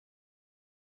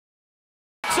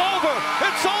over.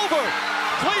 It's over.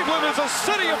 Cleveland is a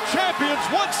city of champions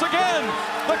once again.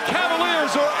 The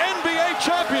Cavaliers are NBA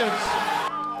champions.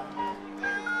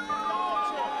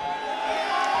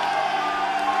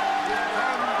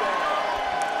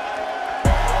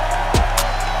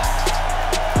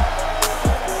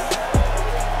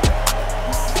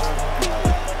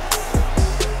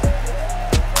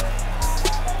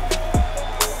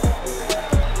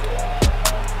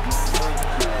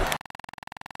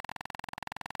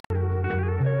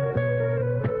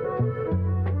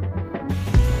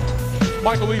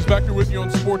 Michael Lee's back here with you on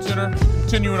SportsCenter,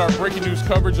 continuing our breaking news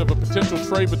coverage of a potential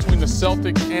trade between the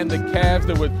Celtics and the Cavs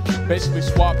that would basically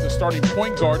swap the starting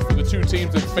point guard for the two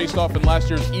teams that faced off in last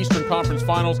year's Eastern Conference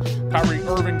Finals. Kyrie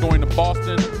Irving going to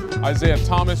Boston, Isaiah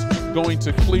Thomas going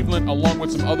to Cleveland, along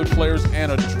with some other players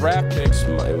and a draft pick.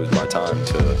 It was my time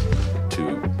to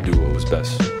do what was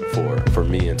best for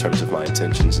me in terms of my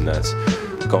intentions, and that's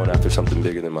going after something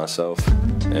bigger than myself,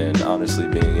 and honestly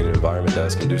being in an environment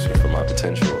that's conducive for my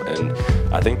potential. And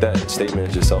I think that statement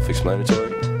is just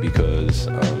self-explanatory because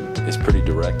it's pretty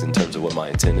direct in terms of what my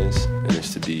intent is, and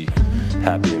it's to be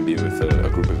happy and be with a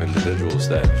group of individuals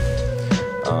that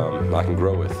I can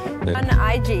grow with. On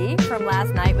IG from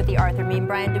last night with the Arthur meme,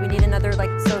 Brian, do we need another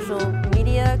social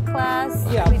media class?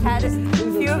 Yeah, we've had a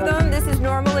few of them. This is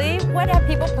normally what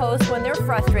people post when they're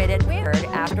frustrated. We heard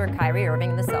after Kyrie Irving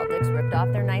and the Celtics ripped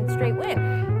off their 9th straight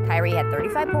win. Kyrie had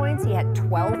 35 points. He had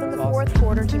 12 in the fourth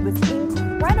quarter. He was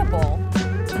incredible.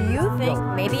 Do you think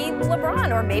maybe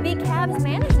LeBron or maybe Cavs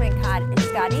management,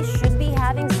 Scotty, should be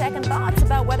having second thoughts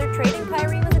about whether trading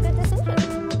Kyrie was a good decision?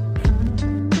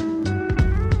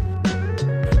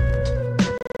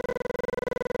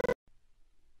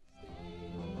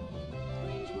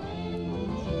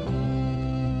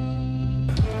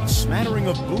 Smattering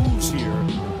of boos here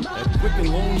at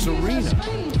Quicken Loans Arena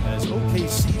as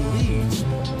OKC leads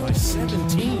by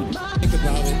 17. Think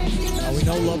about it. We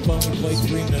know Lebron played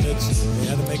 3 minutes. They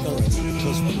had to make a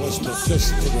was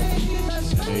just terrific.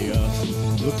 A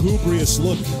lugubrious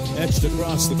look etched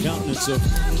across the countenance of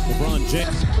LeBron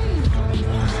James.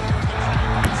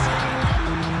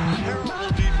 Terrible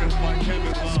defense by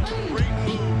Kevin Love. Great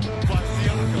move by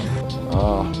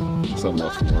Siakam. Something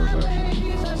else from words, actually.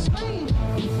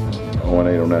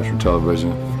 0-8 on national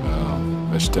television.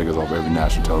 They should take us off every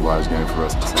national televised game for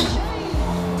us this season.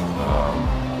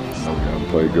 We're going to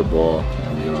play good ball,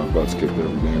 and we're going to butts kicked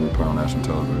every game we play on national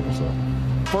television. So.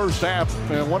 First half,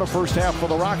 and what a first half for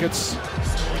the Rockets.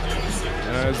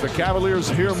 As the Cavaliers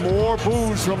hear more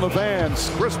boos from the fans.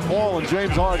 Chris Paul and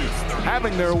James Harden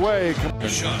having their way.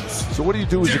 So what do you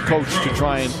do as a coach to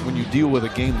try and, when you deal with a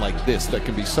game like this, that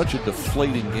can be such a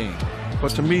deflating game?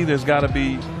 But to me, there's got to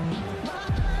be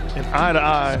an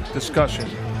eye-to-eye discussion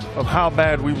of how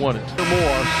bad we want it.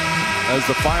 More as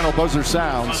the final buzzer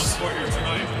sounds.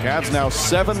 Cavs now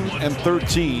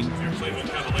 7-13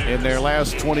 in their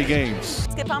last 20 games.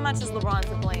 Skip, how much is LeBron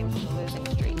to blame for the losing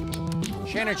streak?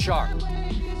 Shannon Sharp,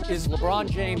 is LeBron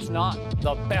James not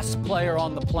the best player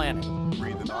on the planet?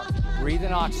 Breathing oxygen.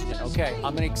 Breathing oxygen. Okay,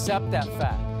 I'm going to accept that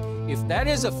fact. If that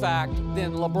is a fact,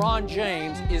 then LeBron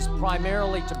James is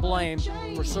primarily to blame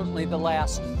for certainly the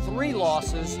last 3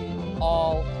 losses,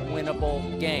 all winnable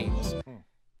games.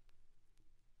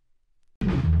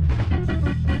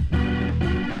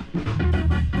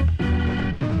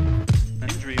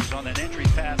 Injuries on that entry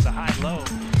pass, a high-low.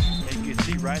 And you can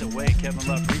see right away Kevin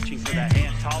Love reaching for that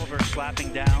hand. Tolliver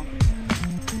slapping down.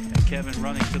 And Kevin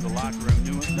running to the locker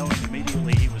room, knowing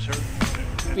immediately he was hurt.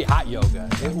 Be hot yoga.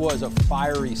 It was a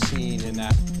fiery scene in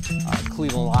that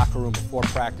Cleveland locker room before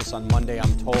practice on Monday,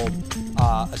 I'm told.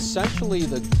 Essentially,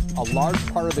 a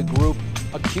large part of the group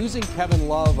accusing Kevin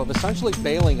Love of essentially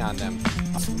bailing on them.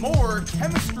 More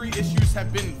chemistry issues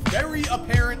have been very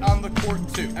apparent on the court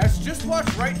too. As just watch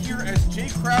right here as Jay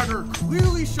Crowder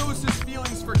clearly shows his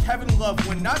feelings for Kevin Love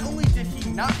when not only did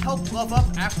he not help Love up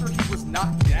after he was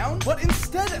knocked down, but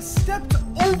instead stepped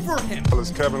over him. Well,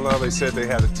 as Kevin Love, they said they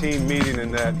had a team meeting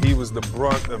and that he was the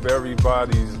brunt of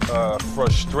everybody's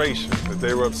frustration. That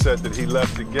they were upset that he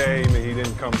left the game and he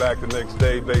didn't come back the next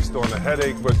day based on the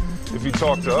headache. But if you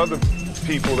talk to other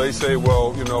people, they say,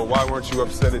 well, you know, why weren't you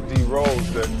upset at D.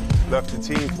 Rose that left the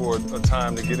team for a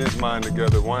time to get his mind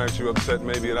together? Why aren't you upset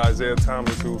maybe at Isaiah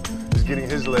Thomas, who is getting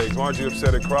his legs? Why aren't you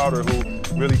upset at Crowder, who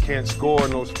really can't score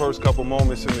in those first couple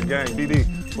moments in the game? BD,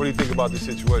 what do you think about this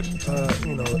situation?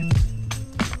 You know,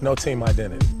 no team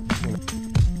identity.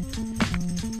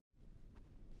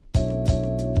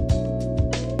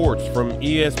 Reports from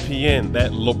ESPN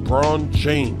that LeBron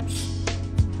James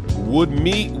would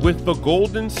meet with the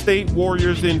Golden State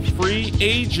Warriors in free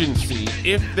agency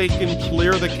if they can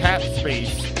clear the cap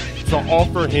space to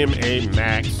offer him a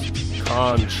max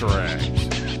contract.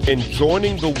 And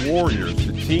joining the Warriors,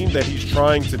 the team that he's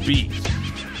trying to beat,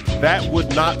 that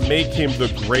would not make him the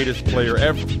greatest player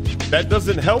ever. That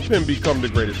doesn't help him become the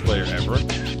greatest player ever,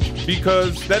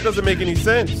 because that doesn't make any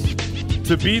sense.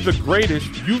 To be the greatest,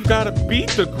 you've got to beat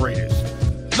the greatest.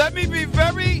 Let me be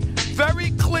very,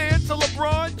 very clear to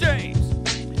LeBron James.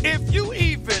 If you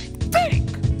even think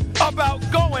about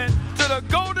going to the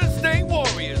Golden State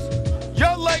Warriors,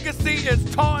 your legacy is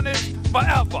tarnished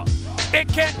forever. It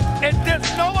can't, and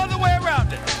there's no other way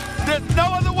around it. There's no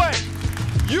other way.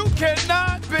 You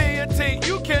cannot be a team,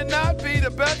 you cannot be the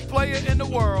best player in the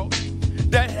world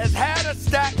that has had a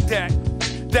stacked deck,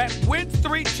 that wins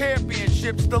 3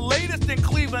 championships, the latest in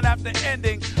Cleveland after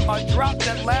ending a drought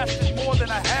that lasted more than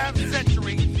a half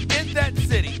century in that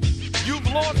city. You've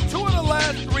lost 2 of the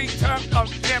last 3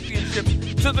 championships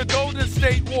to the Golden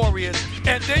State Warriors,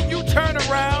 and then you turn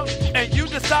around and you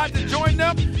decide to join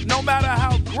them. No matter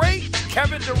how great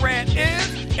Kevin Durant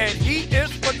is, and he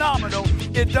is phenomenal,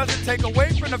 it doesn't take away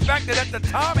from the fact that at the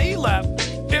time he left,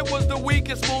 it was the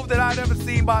weakest move that I'd ever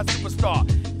seen by a superstar.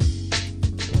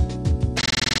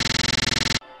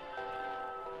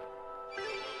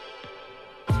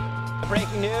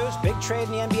 Breaking news, big trade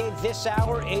in the NBA this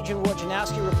hour. Adrian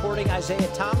Wojnarowski reporting Isaiah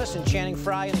Thomas and Channing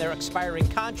Frye in their expiring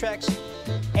contracts.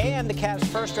 And the Cavs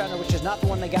first rounder, which is not the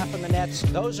one they got from the Nets.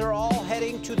 Those are all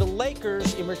heading to the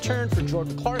Lakers in return for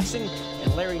Jordan Clarkson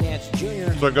and Larry Nance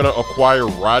Jr. They're going to acquire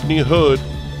Rodney Hood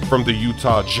from the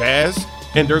Utah Jazz,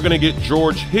 and they're going to get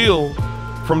George Hill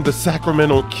from the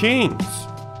Sacramento Kings.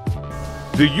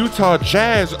 The Utah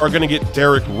Jazz are going to get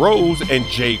Derrick Rose and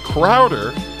Jay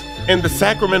Crowder, and the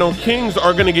Sacramento Kings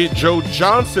are going to get Joe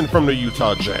Johnson from the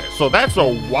Utah Jazz. So that's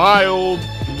a wild,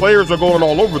 players are going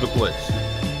all over the place.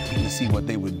 To see what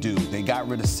they would do. They got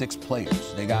rid of 6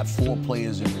 players. They got 4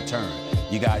 players in return.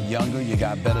 You got younger, you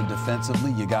got better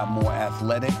defensively, you got more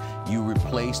athletic. You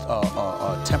replaced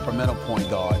a temperamental point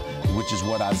guard, which is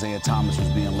what Isaiah Thomas was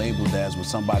being labeled as, with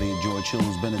somebody in George Hill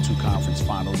who's been in 2 conference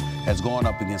finals, has gone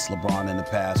up against LeBron in the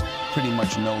past, pretty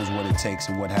much knows what it takes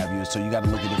and what have you. So you got to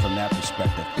look at it from that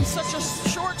perspective. In such a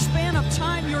short span of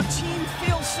time, your team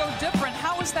feels so different.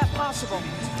 How is that possible?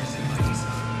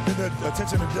 The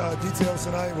attention to details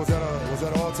tonight was at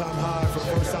an all-time high for the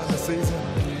first time this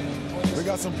season. We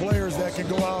got some players that can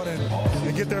go out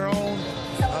and get their own.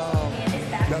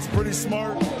 That's pretty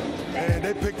smart, and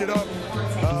they picked it up,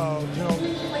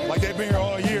 like they've been here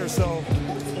all year. So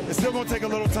it's still going to take a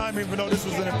little time, even though this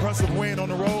was an impressive win on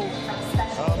the road.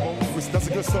 But that's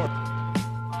a good start.